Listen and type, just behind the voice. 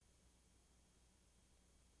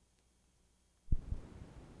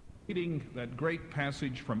Reading that great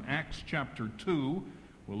passage from Acts chapter 2.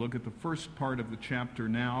 We'll look at the first part of the chapter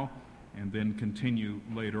now and then continue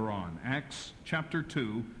later on. Acts chapter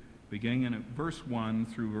 2, beginning at verse 1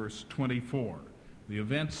 through verse 24. The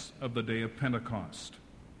events of the day of Pentecost.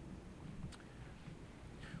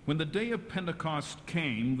 When the day of Pentecost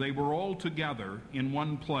came, they were all together in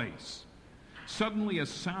one place. Suddenly a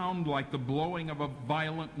sound like the blowing of a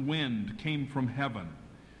violent wind came from heaven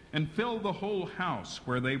and filled the whole house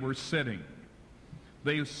where they were sitting.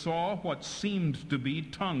 They saw what seemed to be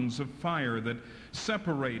tongues of fire that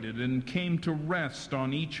separated and came to rest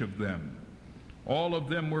on each of them. All of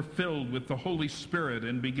them were filled with the Holy Spirit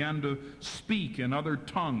and began to speak in other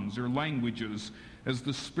tongues or languages as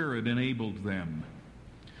the Spirit enabled them.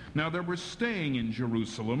 Now there were staying in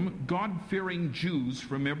Jerusalem God-fearing Jews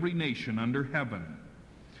from every nation under heaven.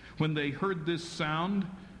 When they heard this sound,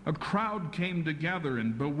 a crowd came together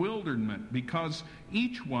in bewilderment because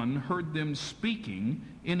each one heard them speaking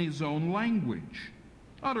in his own language.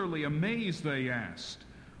 Utterly amazed, they asked,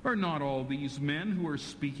 "Are not all these men who are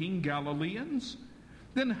speaking Galileans?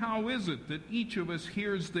 Then how is it that each of us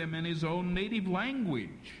hears them in his own native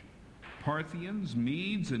language? Parthians,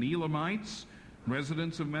 Medes, and Elamites,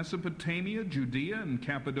 residents of Mesopotamia, Judea and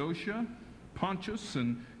Cappadocia, Pontus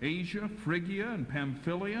and Asia, Phrygia and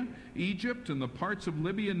Pamphylia, Egypt and the parts of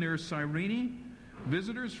Libya near Cyrene,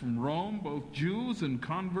 visitors from Rome, both Jews and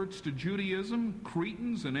converts to Judaism,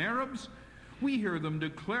 Cretans and Arabs, we hear them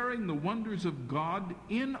declaring the wonders of God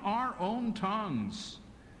in our own tongues."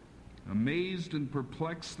 Amazed and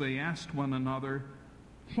perplexed, they asked one another,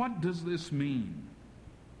 "What does this mean?"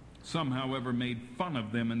 Some, however, made fun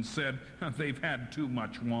of them and said, "They've had too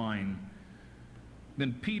much wine."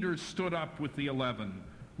 Then Peter stood up with the 11,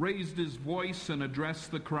 raised his voice and addressed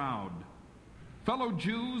the crowd. "Fellow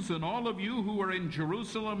Jews and all of you who are in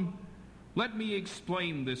Jerusalem, let me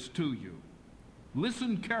explain this to you.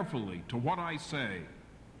 Listen carefully to what I say.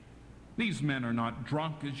 These men are not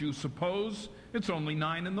drunk as you suppose. It's only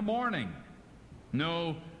 9 a.m.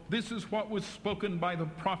 No, this is what was spoken by the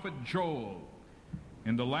prophet Joel.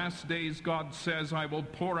 In the last days, God says, I will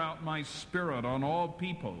pour out my Spirit on all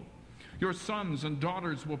people. Your sons and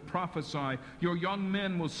daughters will prophesy. Your young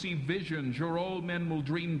men will see visions. Your old men will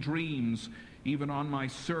dream dreams. Even on my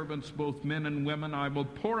servants, both men and women, I will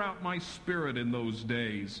pour out my Spirit in those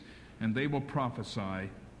days, and they will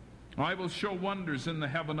prophesy. I will show wonders in the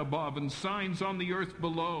heaven above and signs on the earth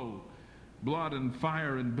below, blood and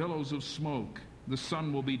fire and billows of smoke. The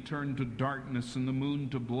sun will be turned to darkness and the moon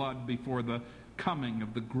to blood before the coming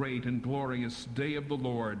of the great and glorious day of the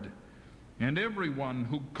Lord. And everyone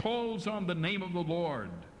who calls on the name of the Lord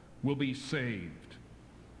will be saved."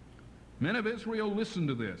 Men of Israel, listen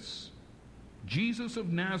to this. Jesus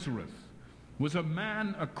of Nazareth was a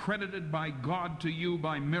man accredited by God to you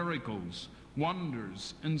by miracles,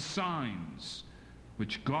 wonders, and signs,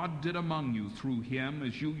 which God did among you through him,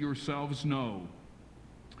 as you yourselves know.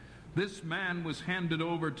 This man was handed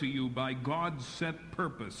over to you by God's set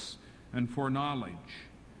purpose and foreknowledge.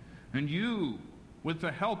 And you, with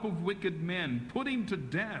the help of wicked men, put him to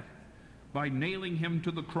death by nailing him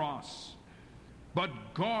to the cross.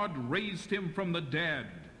 But God raised him from the dead,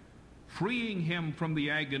 freeing him from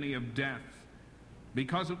the agony of death,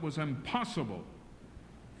 because it was impossible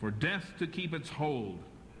for death to keep its hold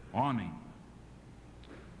on him.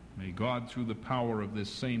 May God, through the power of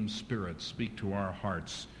this same Spirit, speak to our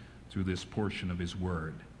hearts through this portion of his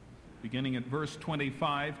word. Beginning at verse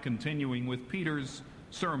 25, continuing with Peter's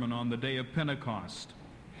sermon on the day of Pentecost.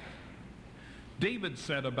 David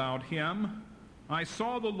said about him, "I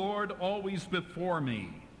saw the Lord always before me.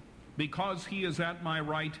 Because he is at my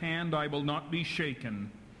right hand, I will not be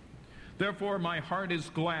shaken. Therefore my heart is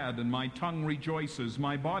glad and my tongue rejoices.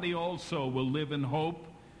 My body also will live in hope,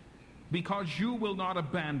 because you will not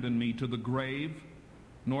abandon me to the grave,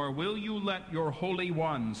 nor will you let your Holy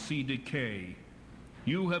One see decay.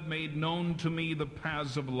 You have made known to me the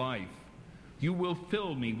paths of life. You will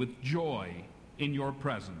fill me with joy in your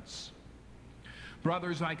presence."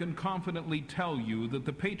 Brothers, I can confidently tell you that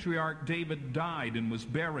the patriarch David died and was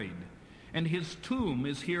buried, and his tomb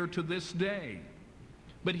is here to this day.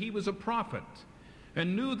 But he was a prophet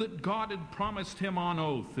and knew that God had promised him on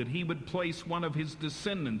oath that he would place one of his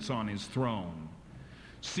descendants on his throne.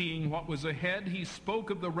 Seeing what was ahead, he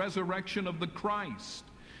spoke of the resurrection of the Christ,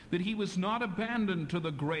 that he was not abandoned to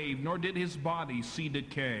the grave, nor did his body see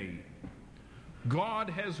decay. God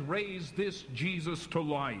has raised this Jesus to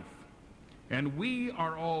life, and we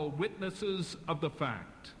are all witnesses of the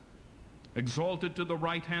fact. Exalted to the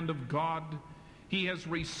right hand of God, he has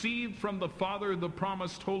received from the Father the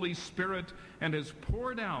promised Holy Spirit and has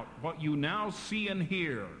poured out what you now see and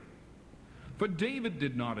hear. For David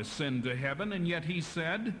did not ascend to heaven, and yet he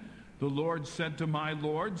said, 'The Lord said to my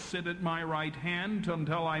Lord, sit at my right hand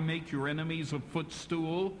until I make your enemies a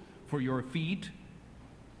footstool for your feet.'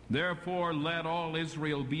 Therefore let all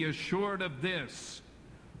Israel be assured of this: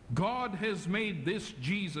 God has made this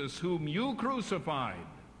Jesus, whom you crucified,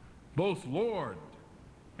 both Lord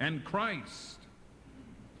and Christ."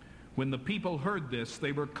 When the people heard this,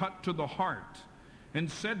 they were cut to the heart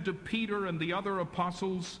and said to Peter and the other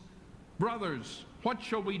apostles, "Brothers, what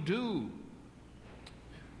shall we do?"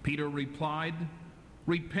 Peter replied,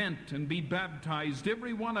 "Repent and be baptized,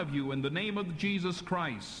 every one of you, in the name of Jesus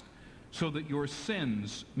Christ, so that your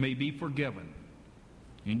sins may be forgiven.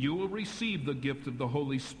 And you will receive the gift of the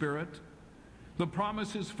Holy Spirit. The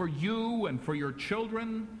promise is for you and for your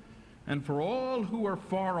children and for all who are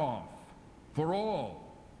far off, for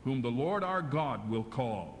all whom the Lord our God will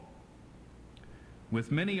call." With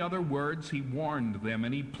many other words he warned them,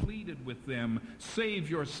 and he pleaded with them, "Save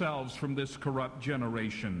yourselves from this corrupt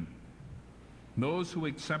generation." Those who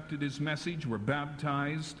accepted his message were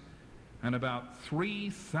baptized, and about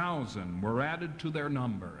 3,000 were added to their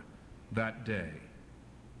number that day.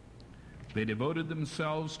 They devoted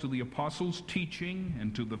themselves to the apostles' teaching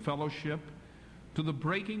and to the fellowship, to the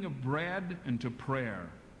breaking of bread and to prayer.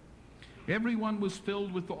 Everyone was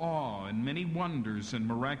filled with awe, and many wonders and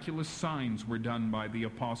miraculous signs were done by the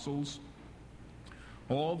apostles.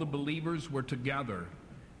 All the believers were together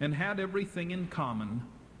and had everything in common.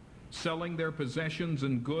 Selling their possessions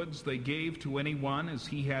and goods, they gave to anyone as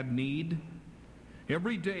he had need.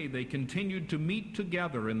 Every day they continued to meet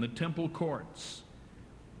together in the temple courts.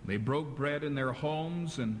 They broke bread in their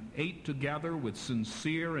homes and ate together with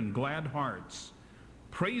sincere and glad hearts,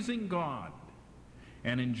 praising God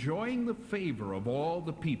and enjoying the favor of all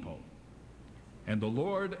the people. And the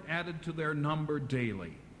Lord added to their number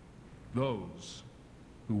daily those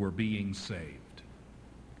who were being saved.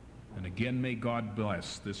 And again, may God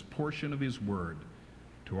bless this portion of his word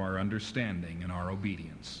to our understanding and our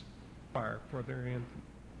obedience. Fire for their anthem.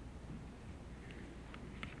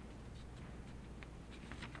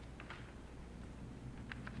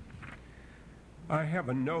 I have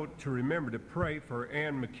a note to remember to pray for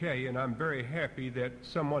Ann McKay, and I'm very happy that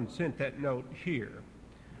someone sent that note here.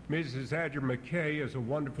 Mrs. Adger McKay is a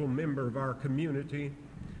wonderful member of our community.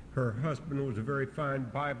 Her husband was a very fine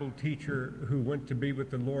Bible teacher who went to be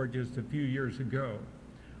with the Lord just a few years ago.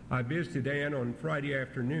 I visited Ann on Friday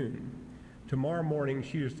afternoon. Tomorrow morning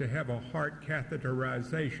she is to have a heart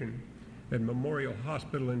catheterization at Memorial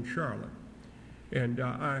Hospital in Charlotte. And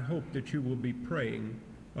I hope that you will be praying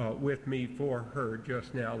with me for her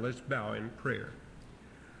just now. Let's bow in prayer.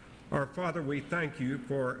 Our Father, we thank you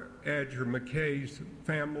for Adger McKay's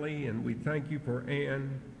family, and we thank you for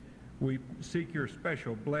Ann. We seek your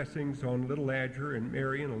special blessings on little Adger and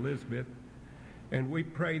Mary and Elizabeth, and we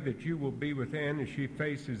pray that you will be with Ann as she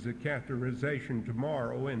faces the catheterization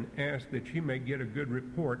tomorrow, and ask that she may get a good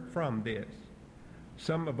report from this.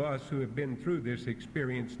 Some of us who have been through this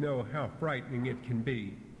experience know how frightening it can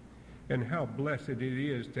be, and how blessed it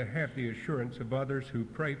is to have the assurance of others who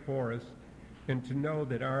pray for us, and to know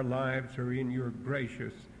that our lives are in your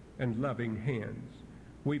gracious and loving hands.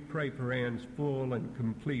 We pray for Ann's full and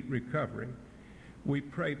complete recovery. We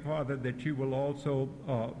pray, Father, that you will also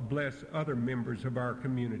bless other members of our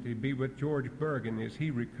community. Be with George Bergen as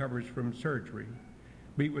he recovers from surgery.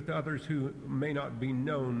 Be with others who may not be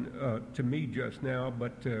known to me just now,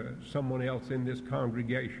 but someone else in this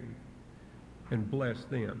congregation, and bless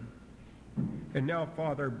them. And now,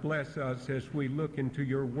 Father, bless us as we look into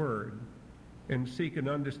your word and seek an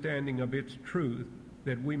understanding of its truth,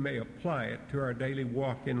 that we may apply it to our daily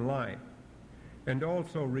walk in life, and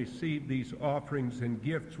also receive these offerings and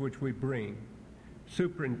gifts which we bring,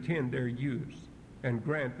 superintend their use, and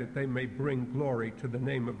grant that they may bring glory to the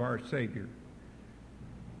name of our Savior.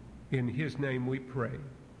 In his name we pray.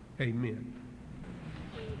 Amen.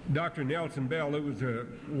 Dr. Nelson Bell, who was a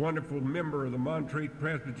wonderful member of the Montreat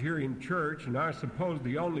Presbyterian Church, and I suppose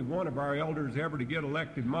the only one of our elders ever to get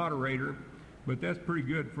elected moderator, but that's pretty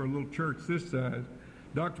good for a little church this size.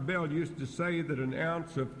 Dr. Bell used to say that an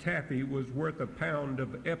ounce of taffy was worth a pound of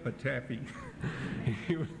epitaffy.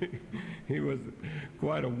 he was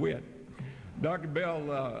quite a wit. Dr.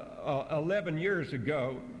 Bell, 11 years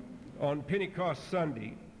ago, on Pentecost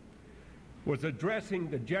Sunday, was addressing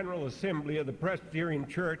the General Assembly of the Presbyterian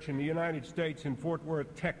Church in the United States in Fort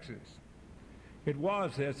Worth, Texas. It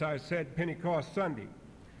was, as I said, Pentecost Sunday,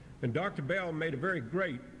 and Dr. Bell made a very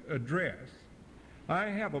great address. I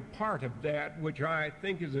have a part of that which I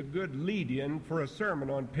think is a good lead-in for a sermon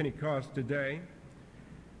on Pentecost today.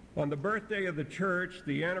 On the birthday of the church,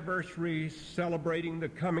 the anniversary celebrating the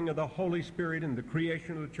coming of the Holy Spirit and the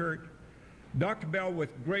creation of the church, Dr. Bell,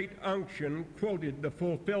 with great unction, quoted the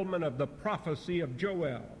fulfillment of the prophecy of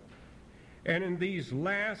Joel. And in these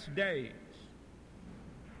last days,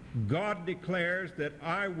 God declares that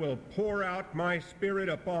I will pour out my Spirit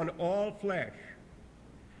upon all flesh,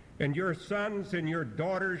 and your sons and your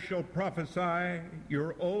daughters shall prophesy,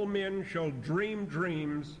 your old men shall dream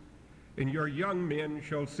dreams, and your young men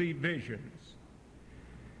shall see visions.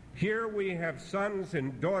 Here we have sons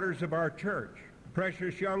and daughters of our church,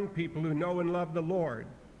 precious young people who know and love the Lord,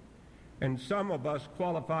 and some of us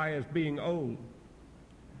qualify as being old.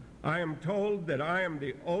 I am told that I am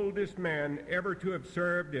the oldest man ever to have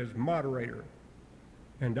served as moderator,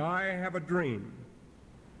 and I have a dream,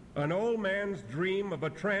 an old man's dream of a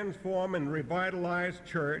transformed and revitalized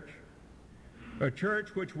church, a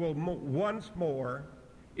church which will once more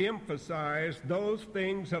emphasize those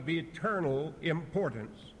things of eternal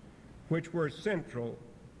importance which were central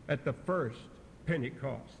at the first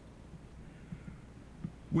Pentecost.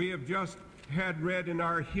 We have just had read in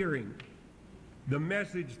our hearing the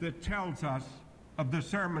message that tells us of the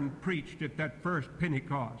sermon preached at that first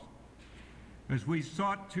Pentecost. As we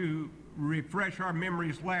sought to refresh our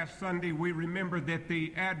memories last Sunday, we remember that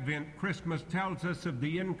the Advent, Christmas, tells us of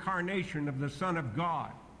the incarnation of the Son of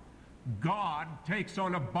God. God takes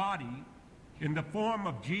on a body in the form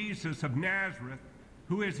of Jesus of Nazareth,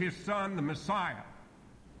 who is his Son, the Messiah.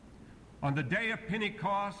 On the day of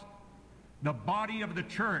Pentecost, the body of the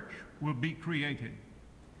church will be created.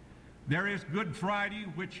 There is Good Friday,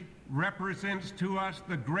 which represents to us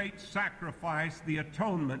the great sacrifice, the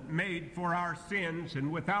atonement made for our sins,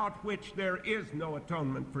 and without which there is no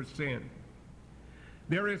atonement for sin.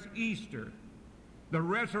 There is Easter, the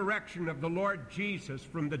resurrection of the Lord Jesus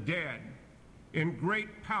from the dead in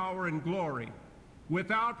great power and glory,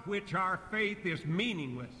 without which our faith is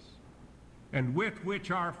meaningless, and with which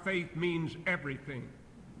our faith means everything.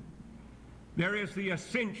 There is the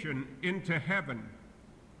ascension into heaven,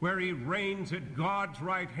 where he reigns at God's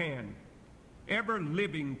right hand, ever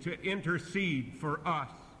living to intercede for us,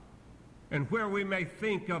 and where we may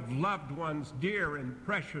think of loved ones dear and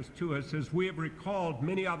precious to us, as we have recalled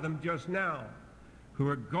many of them just now, who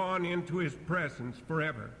are gone into his presence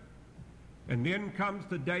forever. And then comes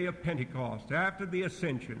the day of Pentecost, after the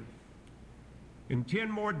ascension. In 10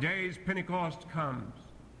 more days, Pentecost comes.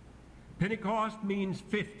 Pentecost means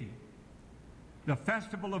 50, the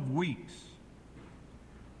festival of weeks.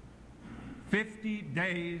 50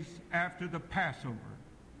 days after the Passover.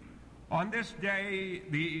 On this day,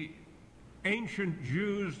 the ancient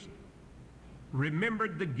Jews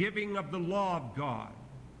remembered the giving of the law of God.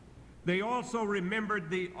 They also remembered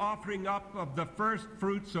the offering up of the first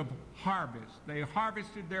fruits of harvest. They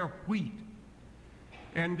harvested their wheat,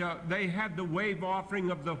 and they had the wave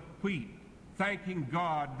offering of the wheat, thanking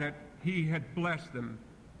God that he had blessed them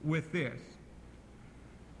with this.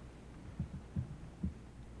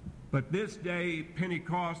 But this day,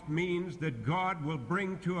 Pentecost, means that God will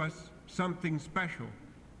bring to us something special.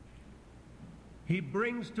 He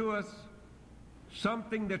brings to us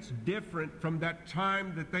something that's different from that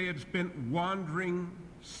time that they had spent wandering,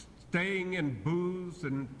 staying in booths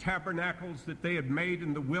and tabernacles that they had made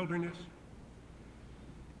in the wilderness.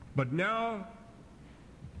 But now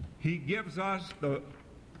he gives us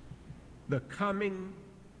the coming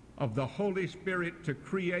of the Holy Spirit to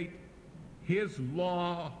create his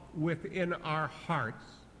law within our hearts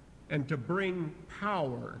and to bring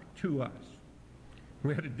power to us.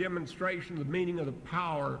 We had a demonstration of the meaning of the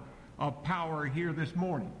power here this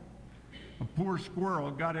morning. A poor squirrel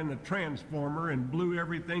got in a transformer and blew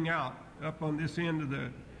everything out up on this end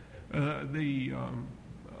of the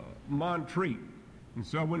Montreat. And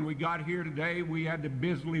so when we got here today, we had to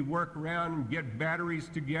busily work around and get batteries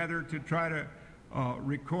together to try to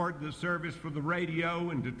record the service for the radio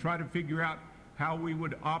and to try to figure out how we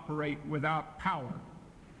would operate without power.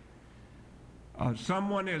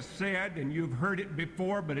 Someone has said, and you've heard it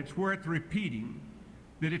before, but it's worth repeating,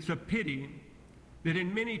 that it's a pity that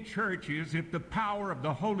in many churches, if the power of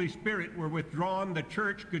the Holy Spirit were withdrawn, the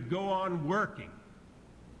church could go on working.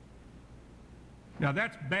 Now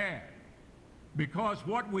that's bad, because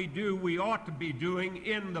what we do, we ought to be doing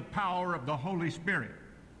in the power of the Holy Spirit.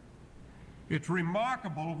 It's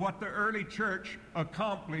remarkable what the early church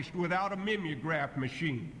accomplished without a mimeograph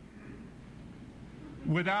machine,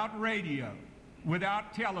 without radio,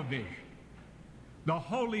 without television. The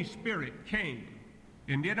Holy Spirit came,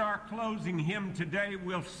 and in our closing hymn today,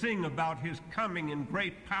 we'll sing about his coming in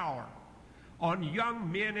great power on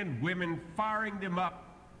young men and women, firing them up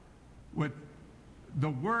with the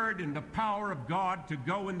word and the power of God to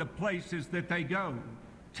go in the places that they go,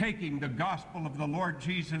 taking the gospel of the Lord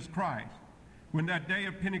Jesus Christ. When that day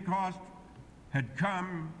of Pentecost had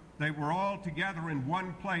come, they were all together in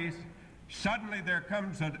one place. Suddenly there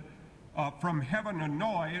comes from heaven a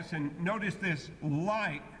noise, and notice this,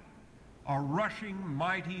 like a rushing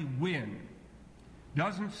mighty wind.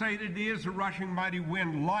 Doesn't say that it is a rushing mighty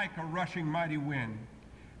wind, like a rushing mighty wind.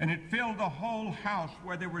 And it filled the whole house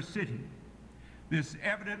where they were sitting. This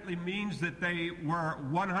evidently means that they were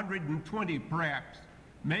 120 perhaps,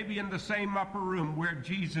 maybe in the same upper room where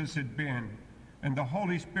Jesus had been, and the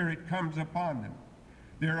Holy Spirit comes upon them.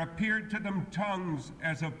 There appeared to them tongues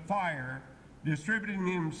as of fire, distributing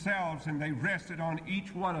themselves, and they rested on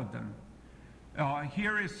each one of them.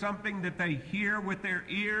 Here is something that they hear with their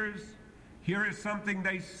ears. Here is something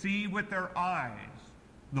they see with their eyes,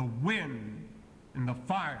 the wind and the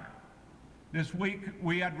fire. This week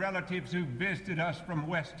we had relatives who visited us from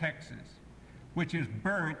West Texas, which is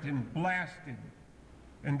burnt and blasted,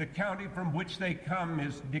 and the county from which they come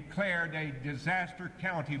is declared a disaster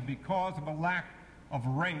county because of a lack of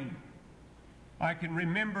rain. I can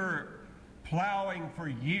remember plowing for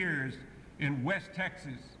years in West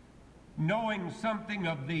Texas, knowing something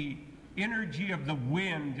of the energy of the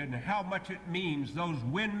wind and how much it means. Those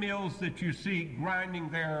windmills that you see grinding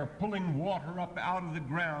there, pulling water up out of the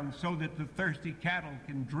ground so that the thirsty cattle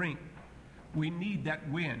can drink. We need that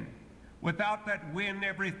wind. Without that wind,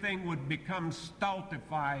 everything would become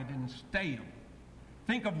stultified and stale.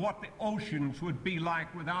 Think of what the oceans would be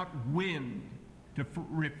like without wind to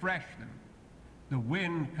refresh them. The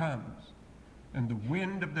wind comes, and the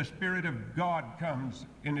wind of the Spirit of God comes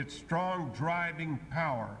in its strong driving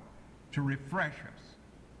power to refresh us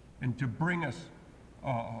and to bring us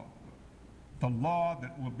the law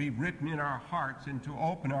that will be written in our hearts and to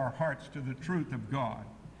open our hearts to the truth of God.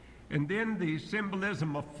 And then the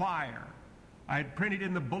symbolism of fire. I had printed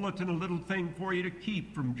in the bulletin a little thing for you to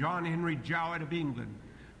keep from John Henry Jowett of England,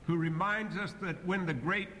 who reminds us that when the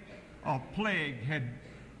great plague had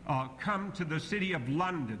come to the city of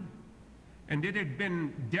London, and it had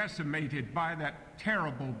been decimated by that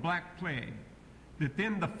terrible Black Plague, that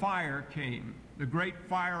then the fire came, the great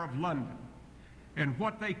fire of London. And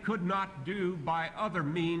what they could not do by other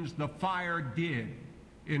means, the fire did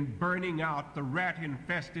in burning out the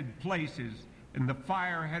rat-infested places, and the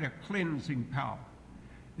fire had a cleansing power.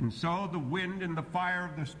 And so the wind and the fire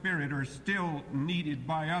of the Spirit are still needed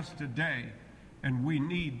by us today, and we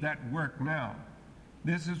need that work now.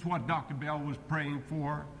 This is what Dr. Bell was praying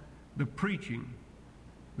for, the preaching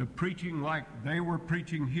like they were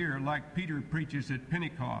preaching here, like Peter preaches at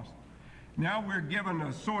Pentecost. Now we're given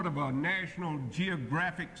a sort of a National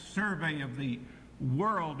Geographic survey of the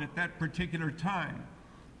world at that particular time.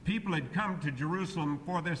 People had come to Jerusalem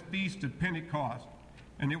for this feast of Pentecost,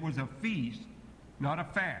 and it was a feast, not a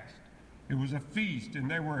fast. It was a feast, and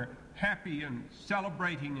they were happy and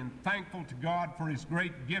celebrating and thankful to God for his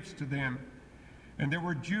great gifts to them. And there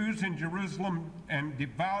were Jews in Jerusalem and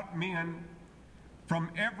devout men from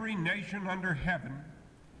every nation under heaven.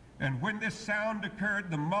 And when this sound occurred,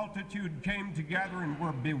 the multitude came together and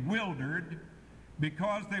were bewildered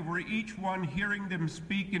because they were each one hearing them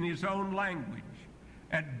speak in his own language.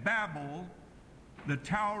 At Babel, the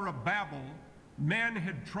Tower of Babel, men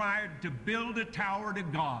had tried to build a tower to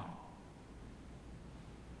God.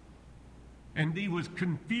 And he was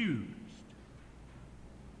confused.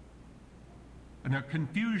 And a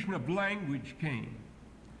confusion of language came.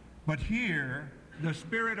 But here, the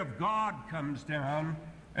Spirit of God comes down,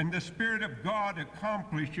 and the Spirit of God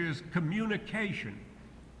accomplishes communication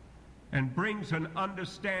and brings an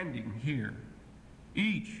understanding here.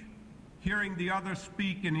 Each hearing the other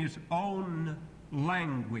speak in his own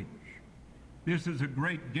language. This is a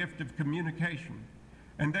great gift of communication.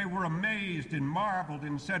 And they were amazed and marveled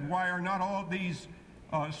and said, why are not all these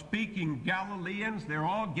speaking Galileans? They're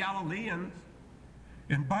all Galileans.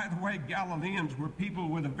 And by the way, Galileans were people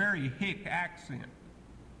with a very hick accent.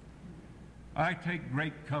 I take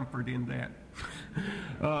great comfort in that.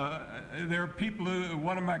 There are people who,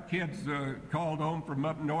 one of my kids called home from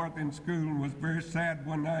up north in school and was very sad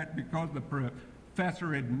one night because the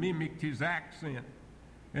professor had mimicked his accent.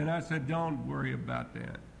 And I said, don't worry about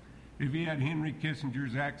that. If he had Henry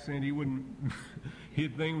Kissinger's accent, he wouldn't,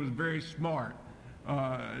 he'd think he was very smart.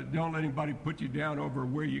 Don't let anybody put you down over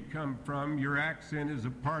where you come from. Your accent is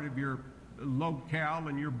a part of your locale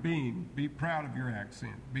and your being. Be proud of your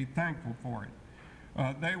accent. Be thankful for it.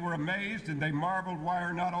 They were amazed and they marveled, why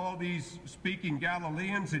are not all these speaking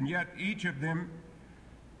Galileans, and yet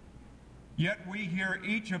we hear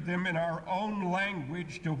each of them in our own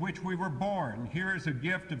language to which we were born. Here is a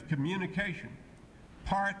gift of communication.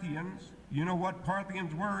 Parthians. You know what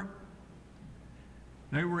Parthians were?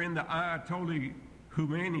 They were in the Ayatollah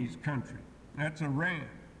Khomeini's country. That's Iran.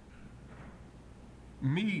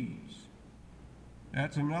 Medes.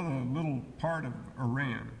 That's another little part of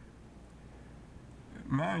Iran.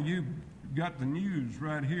 You've got the news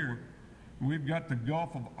right here. We've got the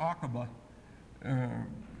Gulf of Aqaba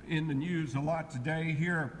in the news a lot today.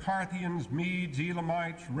 Here are Parthians, Medes,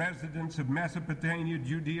 Elamites, residents of Mesopotamia,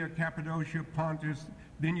 Judea, Cappadocia, Pontus.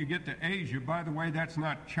 Then you get to Asia. By the way, that's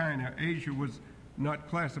not China. Asia was not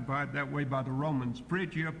classified that way by the Romans.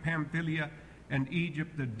 Phrygia, Pamphylia, and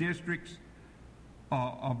Egypt, the districts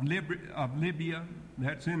of Libya,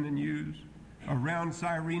 that's in the news. Around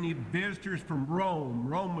Cyrene, visitors from Rome.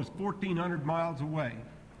 Rome was 1,400 miles away.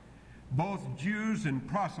 Both Jews and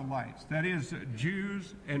proselytes, that is,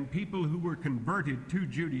 Jews and people who were converted to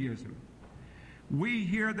Judaism. We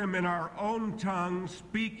hear them in our own tongue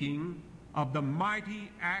speaking of the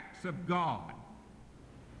mighty acts of God.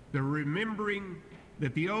 They're remembering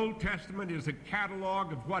that the Old Testament is a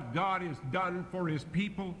catalog of what God has done for his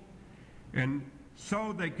people, and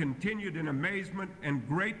so they continued in amazement and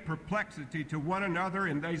great perplexity to one another,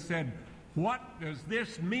 and they said, "What does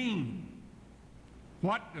this mean?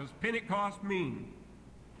 What does Pentecost mean?"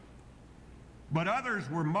 But others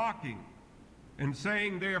were mocking and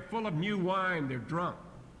saying, "They are full of new wine, they're drunk."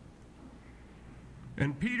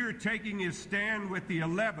 And Peter, taking his stand with the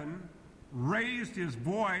 11, raised his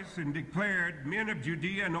voice and declared, "Men of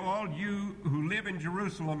Judea and all you who live in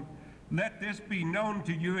Jerusalem, let this be known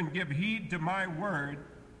to you and give heed to my word,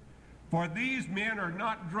 for these men are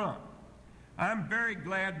not drunk." I'm very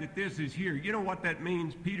glad that this is here. You know what that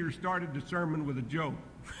means? Peter started the sermon with a joke.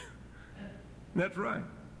 That's right.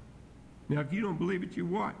 Now, if you don't believe it, you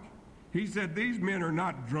watch. He said, these men are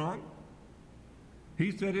not drunk.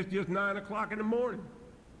 He said it's just 9 o'clock in the morning.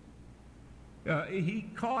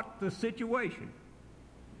 He caught the situation,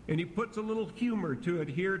 and he puts a little humor to it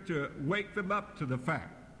here to wake them up to the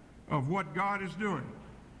fact of what God is doing.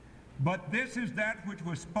 But this is that which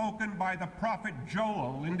was spoken by the prophet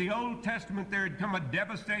Joel. In the Old Testament, there had come a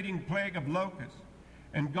devastating plague of locusts,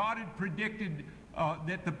 and God had predicted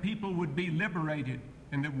that the people would be liberated,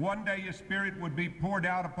 and that one day his Spirit would be poured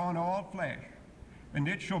out upon all flesh. And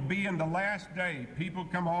it shall be in the last day. People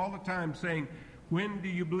come all the time saying, when do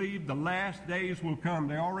you believe the last days will come?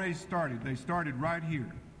 They already started. They started right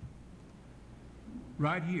here.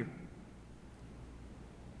 Right here.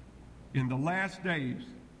 In the last days,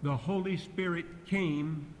 the Holy Spirit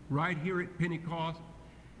came right here at Pentecost,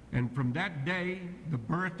 and from that day, the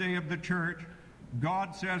birthday of the church,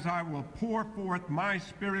 God says, "I will pour forth my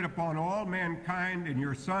Spirit upon all mankind, and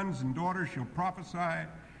your sons and daughters shall prophesy,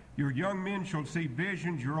 your young men shall see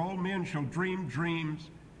visions, your old men shall dream dreams.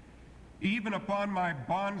 Even upon my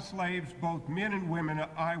bondslaves, both men and women,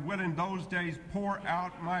 I will in those days pour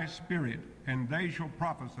out my Spirit, and they shall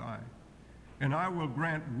prophesy. And I will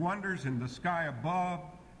grant wonders in the sky above,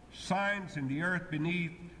 signs in the earth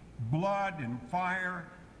beneath, blood and fire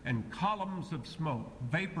and columns of smoke,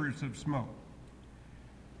 vapors of smoke.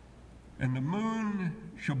 And the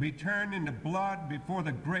moon shall be turned into blood before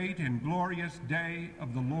the great and glorious day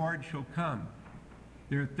of the Lord shall come."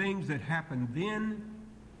 There are things that happened then,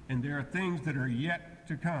 and there are things that are yet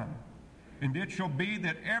to come. "And it shall be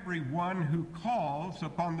that everyone who calls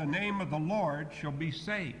upon the name of the Lord shall be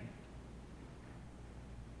saved."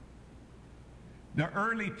 The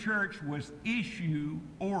early church was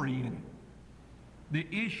issue-oriented. The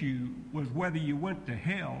issue was whether you went to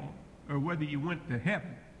hell or whether you went to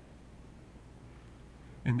heaven.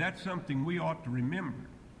 And that's something we ought to remember,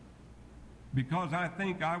 because I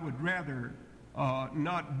think I would rather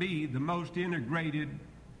not be the most integrated,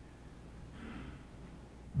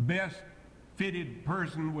 best fitted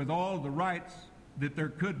person with all the rights that there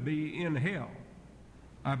could be in hell.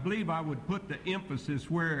 I believe I would put the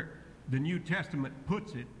emphasis where the New Testament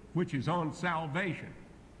puts it, which is on salvation.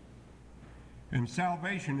 And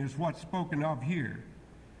salvation is what's spoken of here.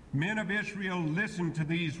 "Men of Israel, listen to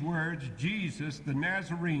these words. Jesus, the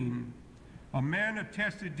Nazarene, a man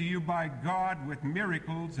attested to you by God with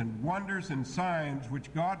miracles and wonders and signs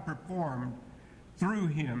which God performed through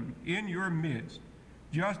him in your midst,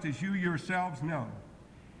 just as you yourselves know."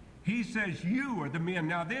 He says, you are the men.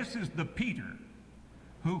 Now, this is the Peter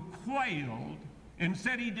who quailed and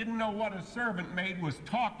said he didn't know what a servant maid was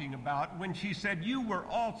talking about when she said, "You were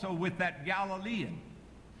also with that Galilean."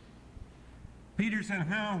 Peter said,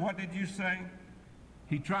 what did you say?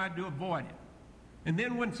 He tried to avoid it. And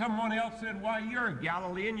then when someone else said, "Why, you're a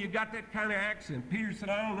Galilean, you got that kind of accent," Peter said,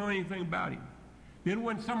 "I don't know anything about him." Then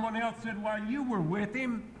when someone else said, "Why, you were with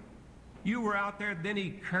him," You were out there, then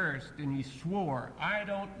he cursed and he swore, I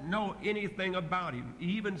don't know anything about him.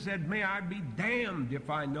 He even said, may I be damned if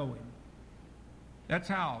I know him. That's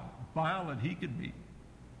how violent he could be.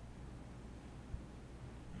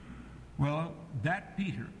 Well, that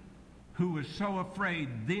Peter, who was so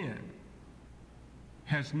afraid then,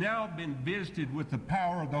 has now been visited with the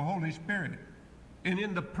power of the Holy Spirit. And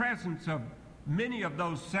in the presence of many of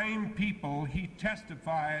those same people, he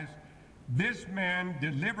testifies, this man,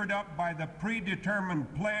 delivered up by the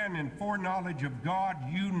predetermined plan and foreknowledge of God,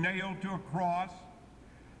 you nailed to a cross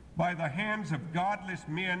by the hands of godless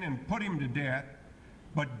men and put him to death.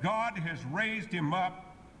 But God has raised him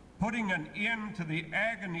up, putting an end to the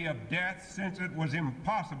agony of death, since it was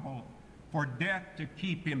impossible for death to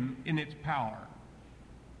keep him in its power.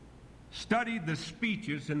 Study the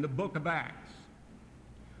speeches in the book of Acts.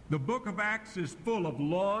 The book of Acts is full of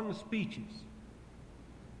long speeches.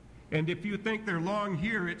 And if you think they're long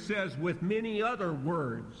here, it says, with many other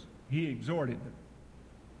words, he exhorted them.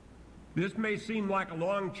 This may seem like a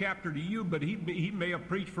long chapter to you, but he may have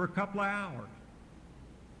preached for a couple of hours.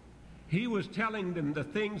 He was telling them the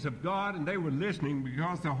things of God, and they were listening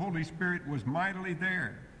because the Holy Spirit was mightily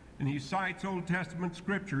there. And he cites Old Testament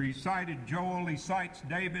scripture. He cited Joel. He cites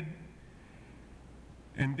David.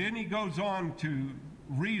 And then he goes on to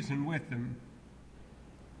reason with them.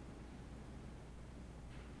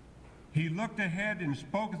 He looked ahead and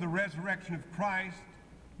spoke of the resurrection of Christ,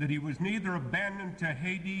 that he was neither abandoned to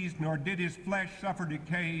Hades, nor did his flesh suffer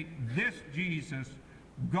decay. This Jesus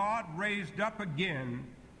God raised up again,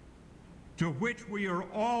 to which we are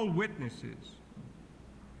all witnesses.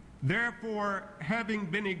 Therefore, having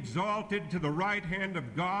been exalted to the right hand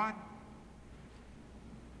of God,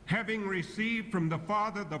 having received from the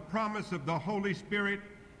Father the promise of the Holy Spirit,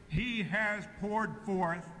 he has poured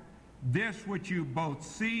forth this which you both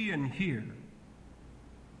see and hear.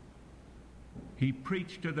 He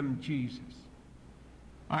preached to them Jesus.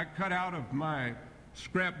 I cut out of my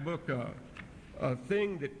scrapbook a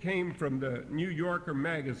thing that came from the New Yorker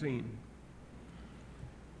magazine.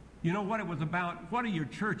 You know what it was about? What do your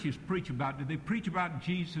churches preach about? Did they preach about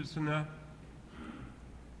Jesus enough?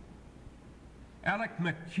 Alec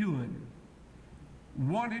McEwen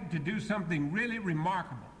wanted to do something really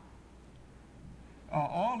remarkable.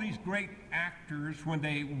 All these great actors, when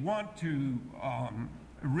they want to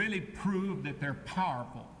really prove that they're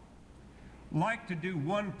powerful, like to do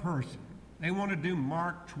one person. They want to do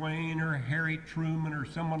Mark Twain or Harry Truman or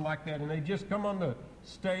someone like that, and they just come on the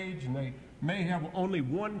stage and they may have only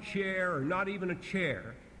one chair or not even a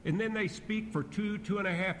chair, and then they speak for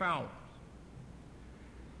 2.5 hours.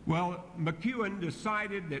 Well, McEwen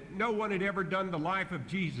decided that no one had ever done the life of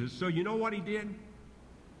Jesus, so you know what he did?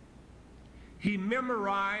 He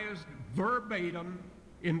memorized verbatim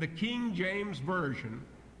in the King James Version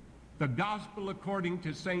the Gospel according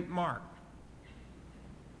to St. Mark.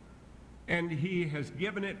 And he has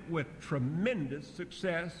given it with tremendous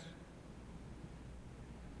success.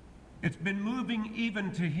 It's been moving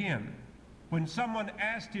even to him. When someone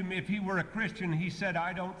asked him if he were a Christian, he said,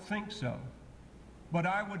 I don't think so, but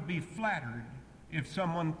I would be flattered if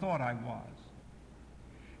someone thought I was.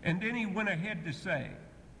 And then he went ahead to say,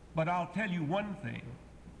 but I'll tell you one thing.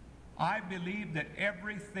 I believe that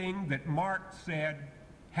everything that Mark said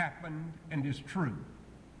happened and is true.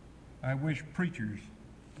 I wish preachers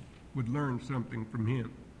would learn something from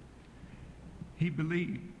him. He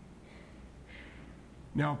believed.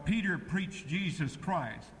 Now, Peter preached Jesus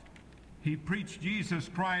Christ. He preached Jesus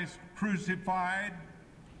Christ crucified,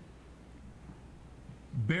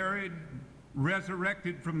 buried,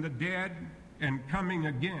 resurrected from the dead, and coming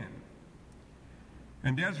again.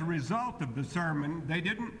 And as a result of the sermon, they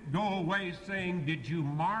didn't go away saying, did you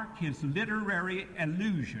mark his literary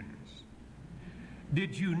allusions?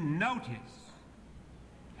 Did you notice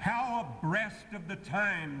how abreast of the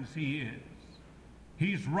times he is?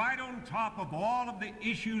 He's right on top of all of the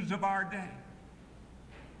issues of our day.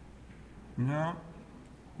 No,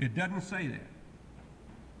 it doesn't say that.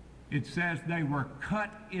 It says they were cut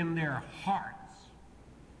in their hearts.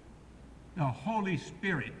 The Holy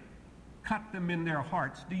Spirit cut them in their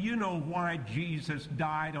hearts. Do you know why Jesus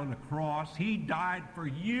died on the cross? He died for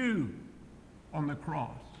you on the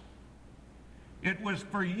cross. It was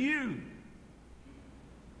for you.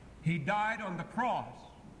 He died on the cross.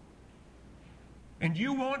 And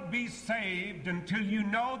you won't be saved until you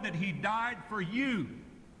know that he died for you.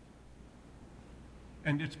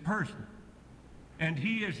 And it's personal. And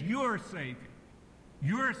he is your Savior.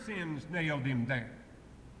 Your sins nailed him there.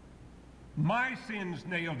 My sins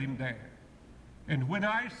nailed him there. And when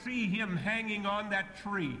I see him hanging on that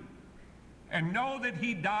tree and know that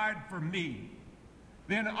he died for me,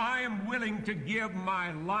 then I am willing to give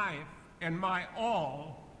my life and my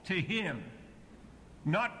all to him.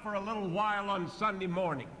 Not for a little while on Sunday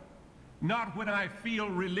morning, not when I feel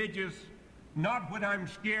religious, not when I'm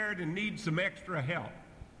scared and need some extra help,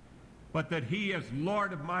 but that he is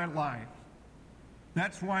Lord of my life.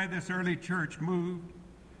 That's why this early church moved.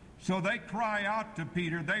 So they cry out to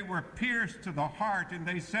Peter. They were pierced to the heart, and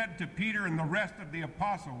they said to Peter and the rest of the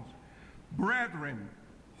apostles, "Brethren,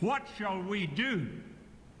 what shall we do?"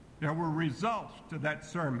 There were results to that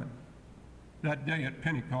sermon that day at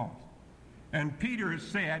Pentecost. And Peter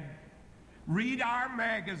said, "Read our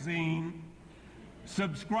magazine,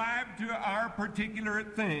 subscribe to our particular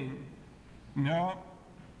thing. No,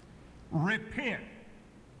 repent.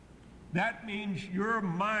 That means your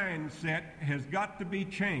mindset has got to be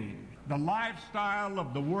changed. The lifestyle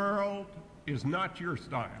of the world is not your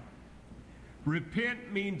style.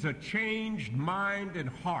 Repent means a changed mind and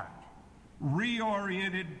heart,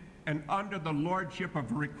 reoriented and under the lordship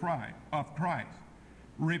of Christ.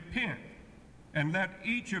 Repent, and let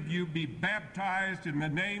each of you be baptized in the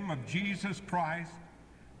name of Jesus Christ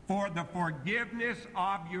for the forgiveness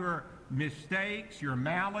of your mistakes, your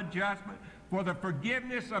maladjustment, for the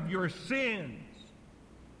forgiveness of your sins."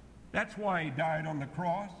 That's why he died on the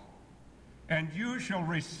cross. "And you shall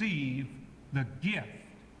receive the gift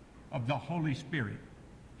of the Holy Spirit."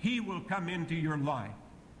 He will come into your life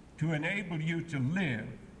to enable you to live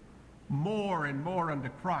more and more unto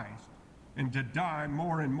Christ and to die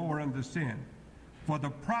more and more unto sin. For the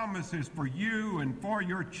promise is for you and for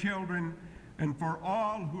your children and for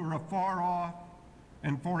all who are afar off,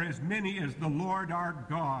 and for as many as the Lord our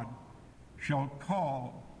God shall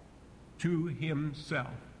call to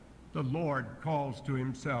himself. The Lord calls to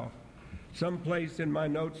himself. Someplace in my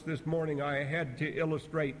notes this morning I had to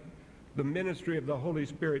illustrate the ministry of the Holy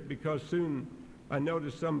Spirit, because soon I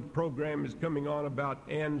noticed some program is coming on about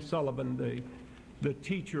Anne Sullivan, the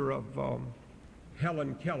teacher of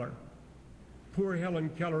Helen Keller. Poor Helen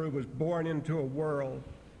Keller, who was born into a world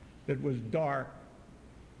that was dark,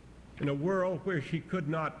 in a world where she could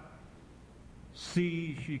not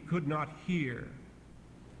see, she could not hear,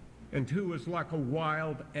 and who was like a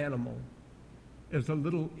wild animal as a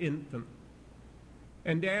little infant.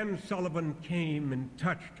 And Anne Sullivan came and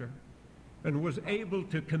touched her and was able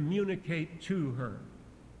to communicate to her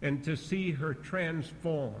and to see her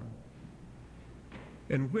transform.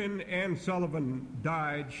 And when Anne Sullivan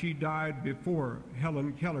died, she died before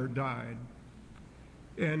Helen Keller died.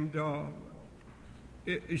 And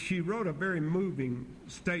she wrote a very moving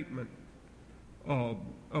statement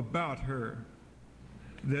about her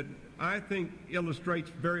that I think illustrates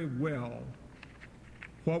very well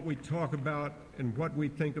what we talk about and what we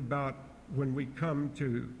think about when we come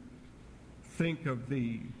to think of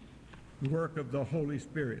the work of the Holy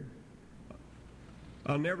Spirit.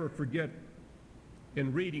 I'll never forget,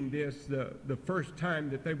 in reading this, the first time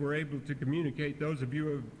that they were able to communicate. Those of you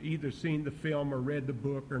who have either seen the film or read the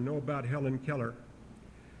book or know about Helen Keller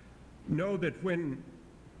know that when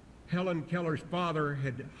Helen Keller's father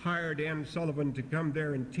had hired Anne Sullivan to come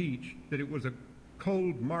there and teach, that it was a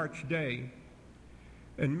cold March day,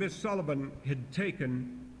 and Miss Sullivan had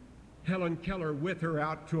taken Helen Keller with her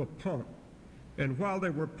out to a pump. And while they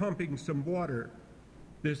were pumping some water,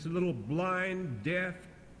 this little blind, deaf,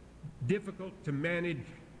 difficult to manage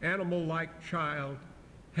animal-like child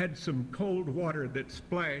had some cold water that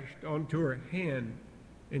splashed onto her hand,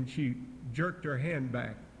 and she jerked her hand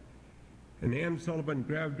back. And Anne Sullivan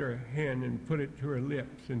grabbed her hand and put it to her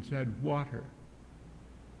lips and said, "Water.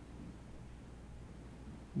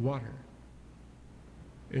 Water."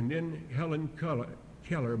 And then Helen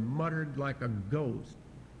Keller muttered like a ghost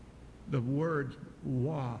the words,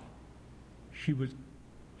 "Wah." She was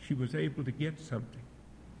able to get something.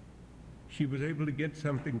 She was able to get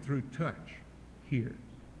something through touch here.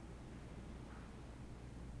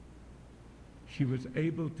 She was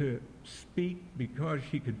able to speak because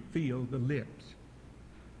she could feel the lips.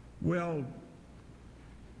 Well,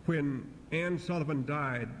 when Anne Sullivan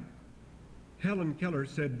died, Helen Keller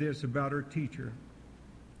said this about her teacher: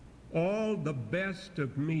 "All the best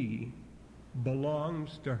of me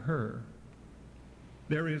belongs to her.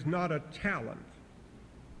 There is not a talent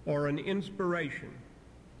or an inspiration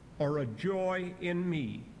or a joy in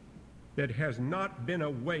me that has not been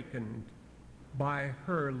awakened by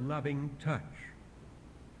her loving touch."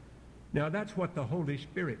 Now that's what the Holy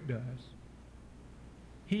Spirit does.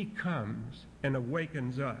 He comes and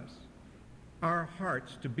awakens us, our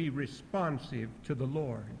hearts to be responsive to the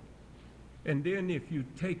Lord. And then if you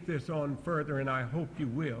take this on further, and I hope you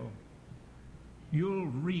will, you'll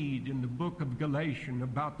read in the book of Galatians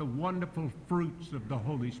about the wonderful fruits of the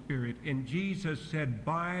Holy Spirit. And Jesus said,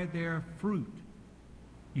 by their fruit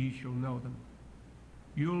ye shall know them.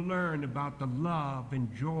 You'll learn about the love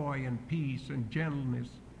and joy and peace and gentleness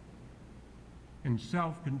and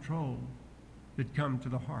self-control that come to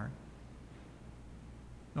the heart.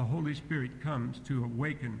 The Holy Spirit comes to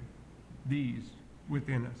awaken these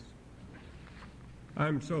within us.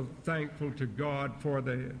 I'm so thankful to God for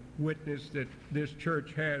the witness that this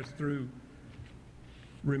church has through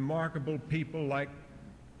remarkable people like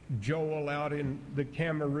Joel out in the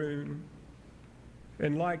Cameroon,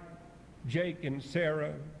 and like Jake and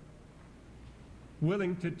Sarah,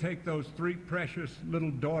 willing to take those three precious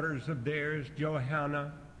little daughters of theirs,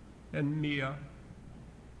 Johanna and Mia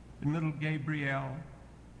and little Gabrielle,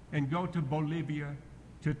 and go to Bolivia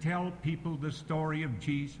to tell people the story of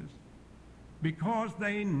Jesus, because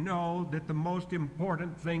they know that the most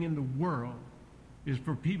important thing in the world is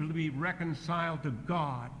for people to be reconciled to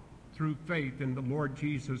God through faith in the Lord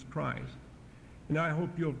Jesus Christ. And I hope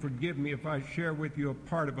you'll forgive me if I share with you a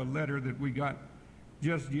part of a letter that we got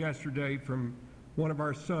just yesterday from one of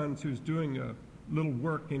our sons who's doing a little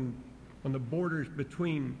work on the borders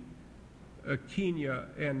between Kenya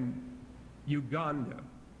and Uganda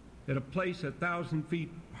at a place 1,000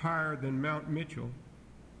 feet higher than Mount Mitchell.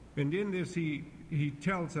 And in this, he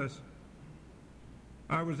tells us,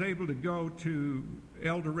 I was able to go to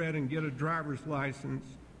Eldoret and get a driver's license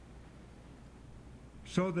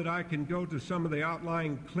so that I can go to some of the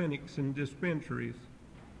outlying clinics and dispensaries.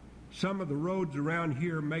 Some of the roads around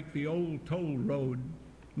here make the old toll road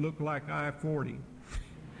look like I-40.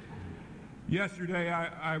 Yesterday,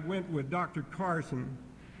 I went with Dr. Carson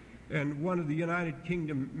and one of the United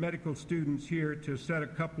Kingdom medical students here to set a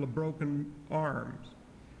couple of broken arms.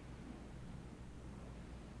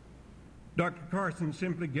 Dr. Carson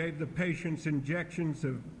simply gave the patients injections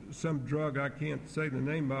of some drug I can't say the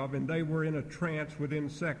name of, and they were in a trance within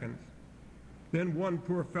seconds. Then one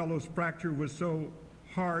poor fellow's fracture was so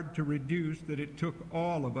hard to reduce that it took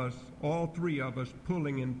all of us, all three of us,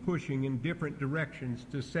 pulling and pushing in different directions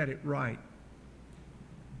to set it right.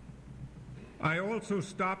 I also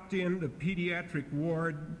stopped in the pediatric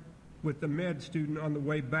ward with the med student on the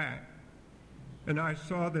way back, and I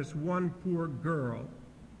saw this one poor girl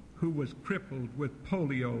who was crippled with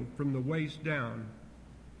polio from the waist down.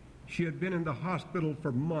 She had been in the hospital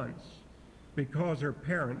for months because her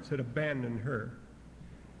parents had abandoned her.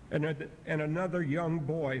 And another young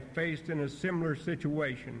boy faced in a similar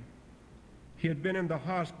situation. He had been in the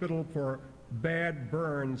hospital for bad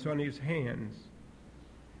burns on his hands.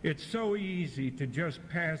 It's so easy to just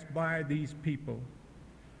pass by these people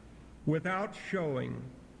without showing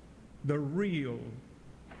the real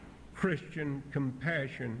Christian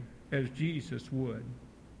compassion as Jesus would.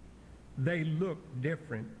 They look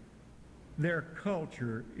different. Their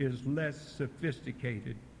culture is less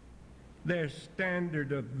sophisticated. Their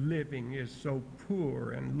standard of living is so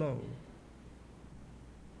poor and low.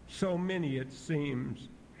 So many, it seems,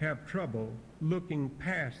 have trouble looking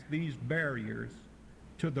past these barriers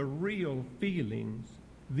to the real feelings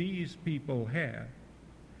these people have.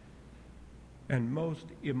 And most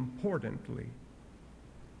importantly,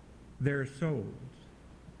 their souls.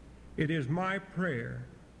 It is my prayer,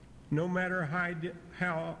 no matter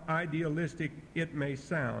how idealistic it may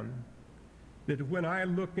sound, that when I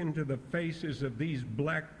look into the faces of these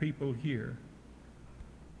black people here,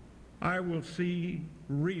 I will see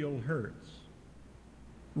real hurts,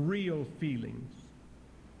 real feelings,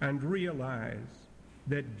 and realize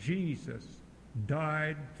that Jesus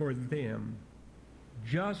died for them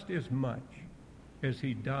just as much as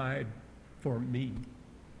he died for me.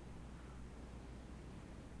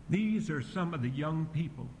 These are some of the young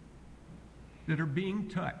people that are being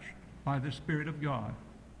touched by the Spirit of God.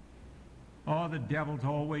 Oh, the devil's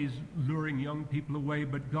always luring young people away,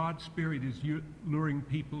 but God's Spirit is luring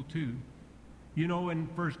people too. You know, in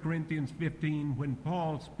 1 Corinthians 15, when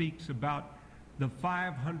Paul speaks about the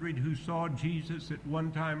 500 who saw Jesus at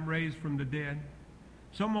one time raised from the dead,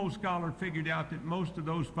 some old scholar figured out that most of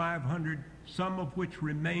those 500, some of which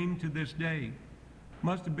remain to this day,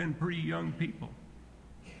 must have been pretty young people,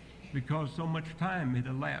 because so much time had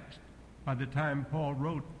elapsed by the time Paul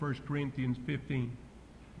wrote 1 Corinthians 15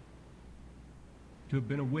 to have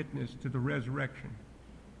been a witness to the resurrection.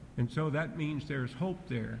 And so that means there's hope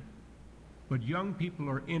there. But young people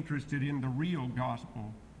are interested in the real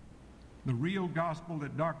gospel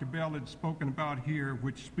that Dr. Bell had spoken about here,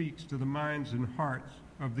 which speaks to the minds and hearts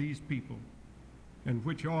of these people and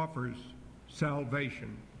which offers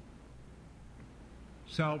salvation.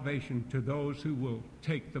 Salvation to those who will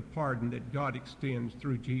take the pardon that God extends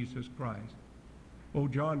through Jesus Christ.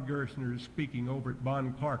 Old John Gerstner is speaking over at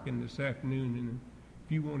Bon Clarkin this afternoon, and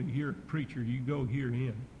if you want to hear a preacher, you go hear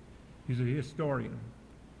him. He's a historian.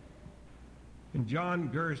 And John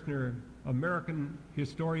Gerstner, American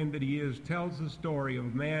historian that he is, tells the story of a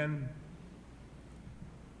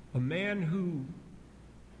man who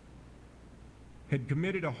had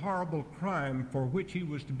committed a horrible crime for which he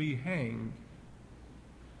was to be hanged.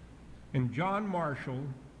 And John Marshall,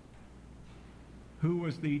 who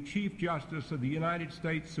was the Chief Justice of the United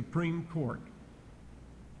States Supreme Court,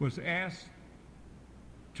 was asked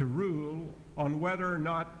to rule on whether or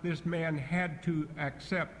not this man had to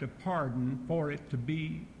accept a pardon for it to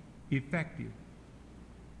be effective,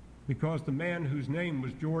 because the man whose name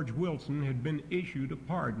was George Wilson had been issued a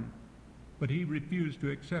pardon, but he refused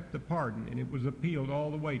to accept the pardon, and it was appealed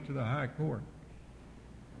all the way to the High Court.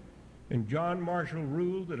 And John Marshall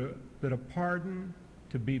ruled that a pardon,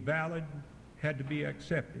 to be valid, had to be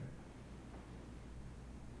accepted.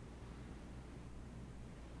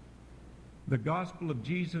 The gospel of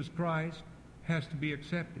Jesus Christ has to be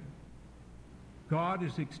accepted. God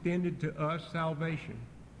has extended to us salvation,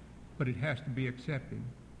 but it has to be accepted.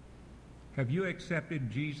 Have you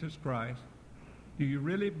accepted Jesus Christ? Do you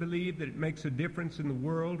really believe that it makes a difference in the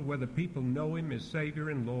world whether people know him as Savior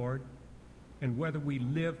and Lord, and whether we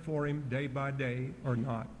live for him day by day or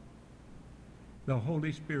not? The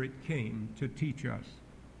Holy Spirit came to teach us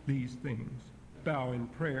these things. Bow in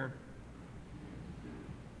prayer.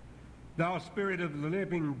 Thou Spirit of the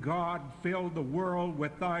living God, fill the world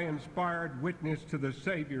with thy inspired witness to the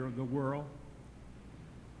Savior of the world.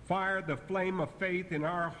 Fire the flame of faith in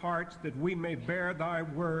our hearts that we may bear thy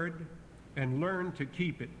word and learn to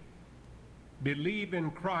keep it. Believe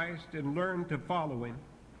in Christ and learn to follow him.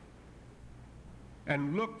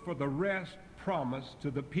 And look for the rest promised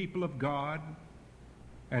to the people of God,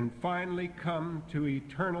 and finally come to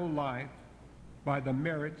eternal life by the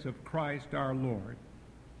merits of Christ our Lord.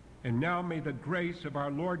 And now may the grace of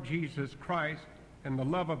our Lord Jesus Christ and the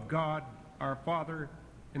love of God our Father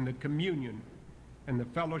and the communion and the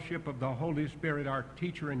fellowship of the Holy Spirit, our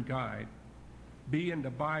teacher and guide, be and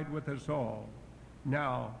abide with us all,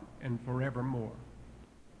 now and forevermore.